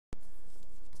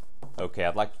Okay,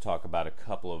 I'd like to talk about a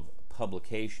couple of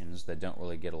publications that don't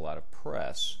really get a lot of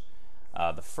press.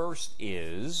 The first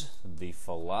is the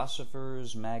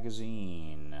Philosopher's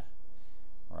Magazine.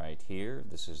 Right here,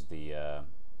 this is the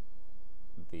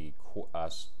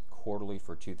quarterly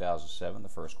for 2007, the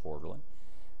first quarterly,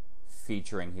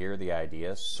 featuring here the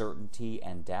idea, certainty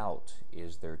and doubt,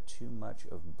 is there too much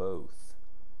of both?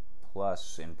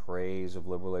 Plus, in praise of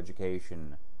liberal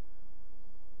education,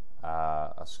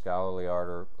 a scholarly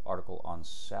article on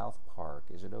South Park.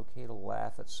 Is it okay to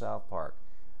laugh at South Park?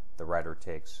 The writer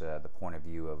takes the point of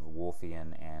view of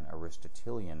Wolffian and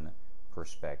Aristotelian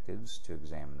perspectives to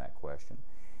examine that question.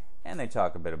 And they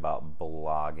talk a bit about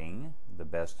blogging. The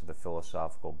best of the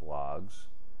philosophical blogs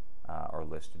are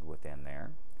listed within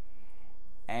there.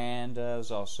 And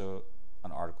there's also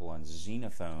an article on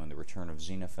Xenophon, the return of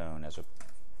Xenophon as a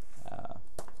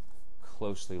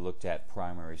closely looked at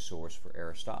primary source for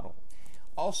Aristotle.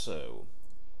 Also,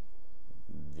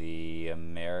 the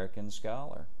American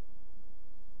Scholar.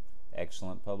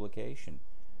 Excellent publication.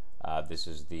 This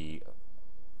is the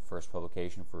first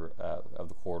publication of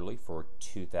the quarterly for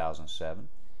 2007.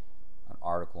 An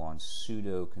article on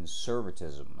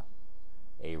pseudo-conservatism.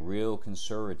 A Real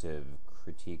Conservative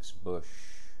Critiques Bush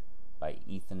by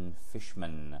Ethan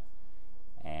Fishman.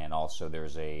 And also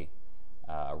there's a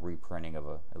reprinting of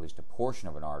at least a portion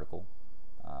of an article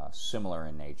similar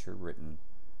in nature, written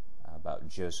about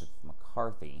Joseph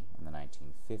McCarthy in the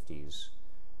 1950s.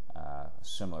 A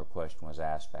similar question was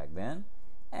asked back then.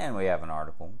 And we have an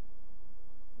article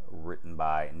written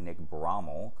by Nick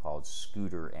Brommel called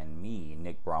Scooter and Me.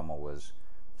 Nick Brommel was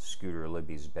Scooter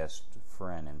Libby's best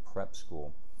friend in prep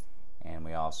school. And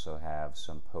we also have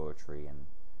some poetry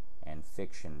and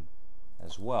fiction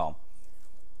as well.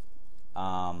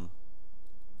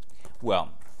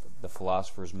 Well, the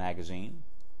Philosopher's Magazine,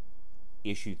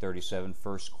 issue 37,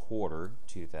 first quarter,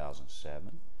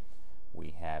 2007.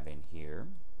 We have in here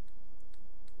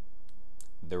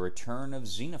The Return of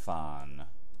Xenophon,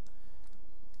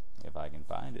 if I can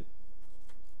find it.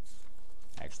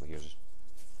 Actually, here's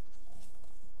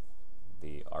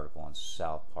the article on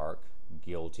South Park,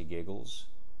 Guilty Giggles.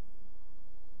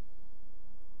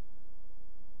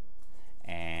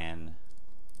 And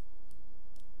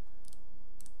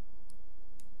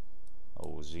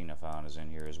Xenophon is in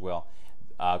here as well.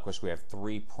 Of course, we have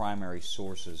three primary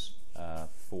sources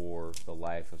for the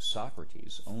life of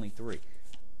Socrates. Only three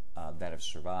that have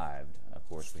survived. Of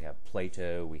course, we have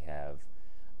Plato, we have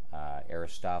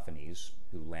Aristophanes,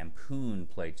 who lampooned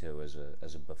Plato as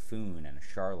a buffoon and a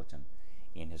charlatan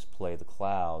in his play The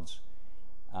Clouds.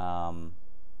 And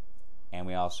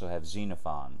we also have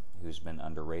Xenophon, who's been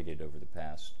underrated over the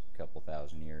past couple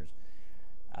thousand years.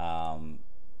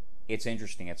 It's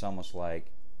interesting. It's almost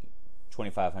like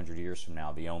 2,500 years from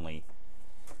now, the only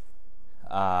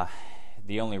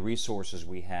resources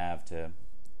we have to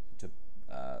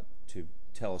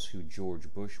tell us who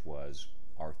George Bush was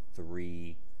are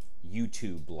three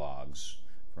YouTube blogs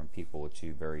from people with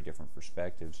two very different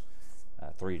perspectives,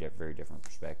 very different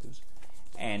perspectives.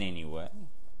 And anyway,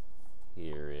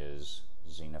 here is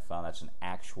Xenophon. That's an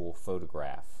actual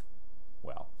photograph.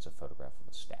 Well, it's a photograph of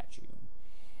a statue,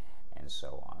 and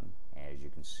so on. As you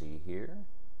can see here,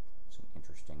 some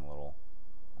interesting little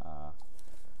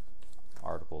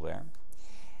article there.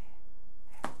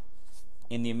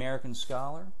 In the American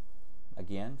Scholar,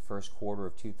 again, first quarter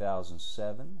of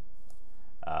 2007.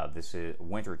 This is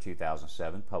winter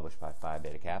 2007, published by Phi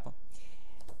Beta Kappa.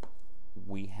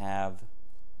 We have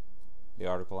the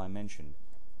article I mentioned.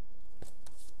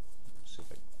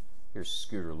 Here's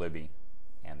Scooter Libby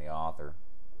and the author.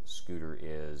 Scooter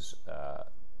is,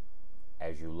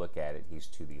 as you look at it, he's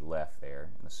to the left there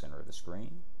in the center of the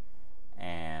screen.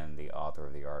 And the author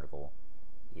of the article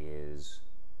is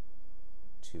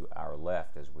to our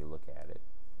left as we look at it.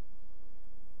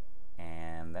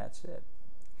 And that's it.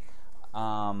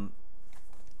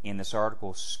 In this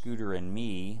article, Scooter and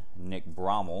Me, Nick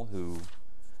Brommel, who,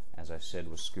 as I said,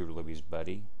 was Scooter Libby's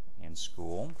buddy in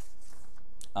school,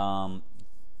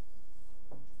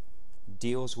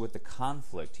 deals with the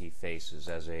conflict he faces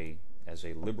as a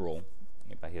liberal,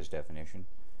 by his definition,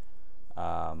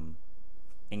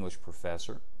 English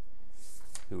professor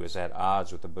who is at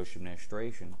odds with the Bush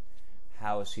administration.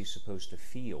 How is he supposed to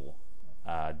feel?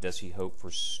 Does he hope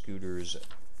for Scooter's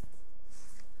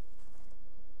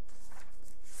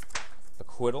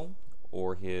acquittal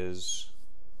or his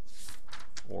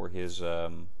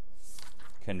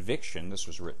conviction? This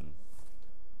was written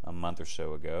a month or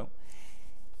so ago.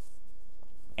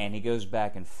 And he goes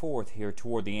back and forth here.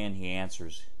 Toward the end, he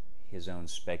answers his own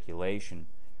speculation.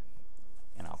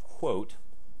 And I'll quote,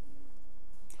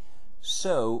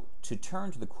 So, to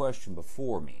turn to the question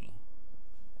before me,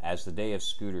 as the day of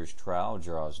Scooter's trial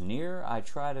draws near, I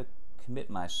try to commit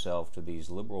myself to these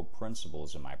liberal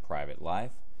principles in my private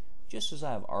life, just as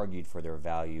I have argued for their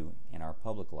value in our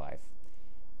public life.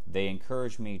 They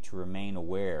encourage me to remain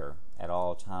aware at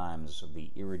all times of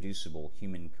the irreducible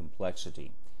human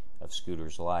complexity of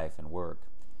Scooter's life and work.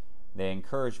 They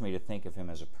encourage me to think of him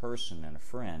as a person and a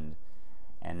friend,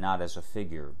 and not as a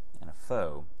figure and a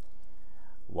foe.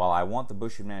 While I want the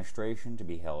Bush administration to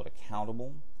be held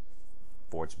accountable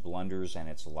for its blunders and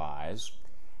its lies,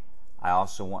 I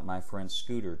also want my friend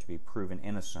Scooter to be proven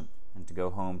innocent and to go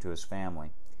home to his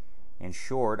family. In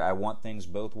short, I want things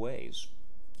both ways.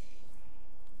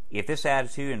 If this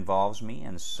attitude involves me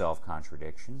in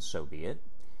self-contradiction, so be it.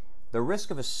 The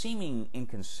risk of a seeming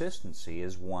inconsistency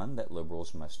is one that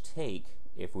liberals must take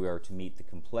if we are to meet the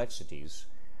complexities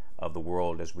of the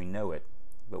world as we know it.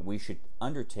 But we should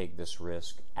undertake this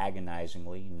risk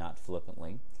agonizingly, not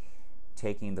flippantly,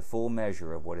 taking the full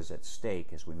measure of what is at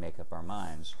stake as we make up our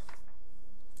minds.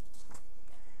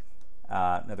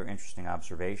 Another interesting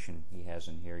observation he has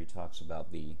in here, he talks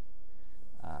about the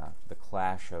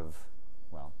clash of,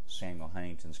 Samuel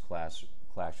Huntington's clash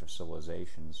of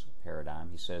civilizations paradigm.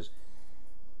 He says,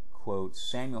 quote,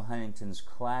 Samuel Huntington's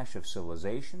clash of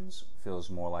civilizations feels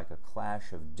more like a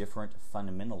clash of different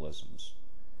fundamentalisms.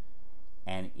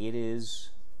 And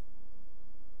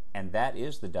that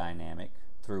is the dynamic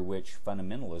through which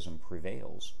fundamentalism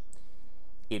prevails.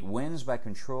 It wins by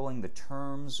controlling the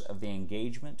terms of the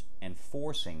engagement and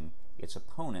forcing its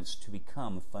opponents to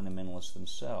become fundamentalists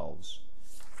themselves.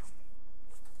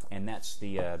 And that's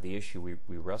the issue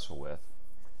we wrestle with.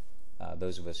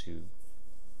 Those of us who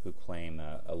claim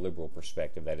a liberal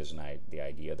perspective, that is the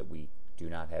idea that we do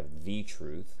not have the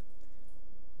truth.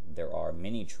 There are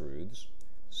many truths.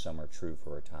 Some are true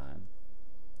for a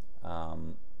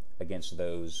time. Against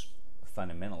those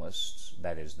fundamentalists,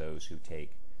 that is, those who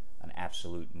take an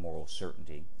absolute moral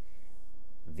certainty,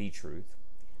 the truth,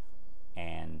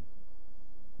 and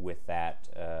with that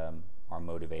are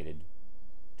motivated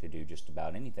to do just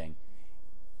about anything.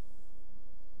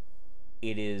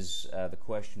 It is the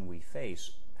question we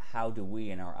face: how do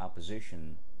we in our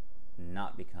opposition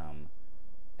not become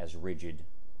as rigid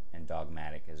and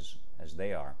dogmatic as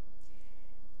they are?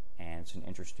 And it's an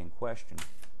interesting question.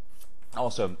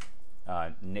 Also,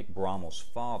 Nick Brommel's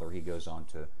father, he goes on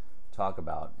to talk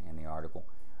about in the article,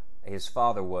 his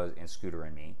father was, in Scooter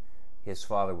and Me, his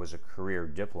father was a career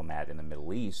diplomat in the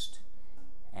Middle East,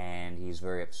 and he's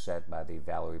very upset by the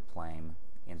Valerie Plame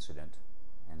incident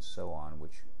and so on,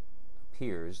 which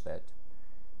appears that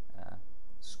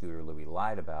Scooter Libby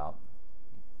lied about,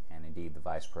 and indeed the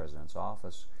vice president's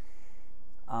office.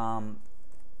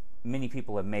 Many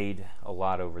people have made a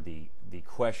lot over the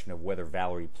question of whether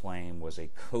Valerie Plame was a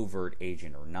covert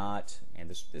agent or not, and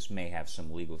this may have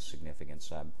some legal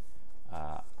significance. I'm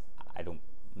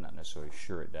not necessarily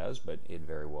sure it does, but it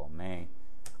very well may.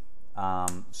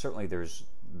 Certainly there is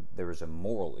a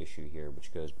moral issue here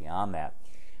which goes beyond that.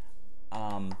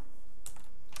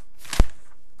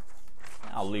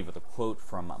 I'll leave with a quote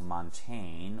from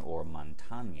Montaigne, or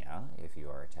Montaigne, if you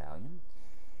are Italian.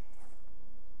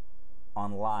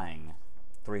 On lying,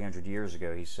 300 years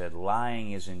ago, he said,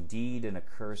 lying is indeed an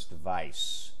accursed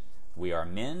vice. We are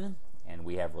men, and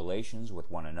we have relations with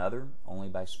one another only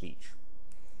by speech.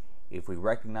 If we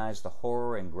recognize the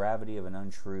horror and gravity of an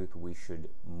untruth, we should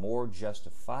more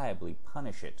justifiably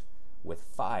punish it with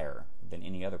fire than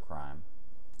any other crime.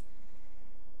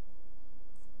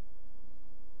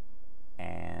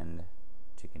 And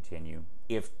to continue,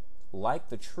 if, like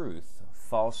the truth,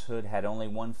 falsehood had only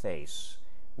one face,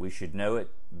 we should know it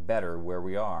better where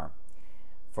we are,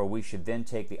 for we should then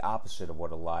take the opposite of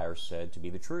what a liar said to be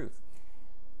the truth.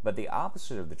 But the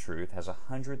opposite of the truth has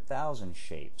 100,000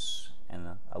 shapes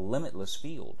and a limitless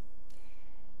field.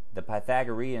 The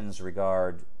Pythagoreans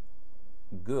regard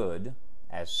good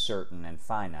as certain and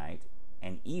finite,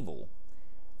 and evil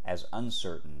as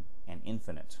uncertain and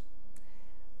infinite.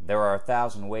 There are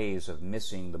 1,000 ways of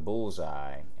missing the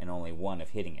bullseye and only one of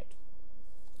hitting it.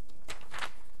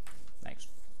 Thanks.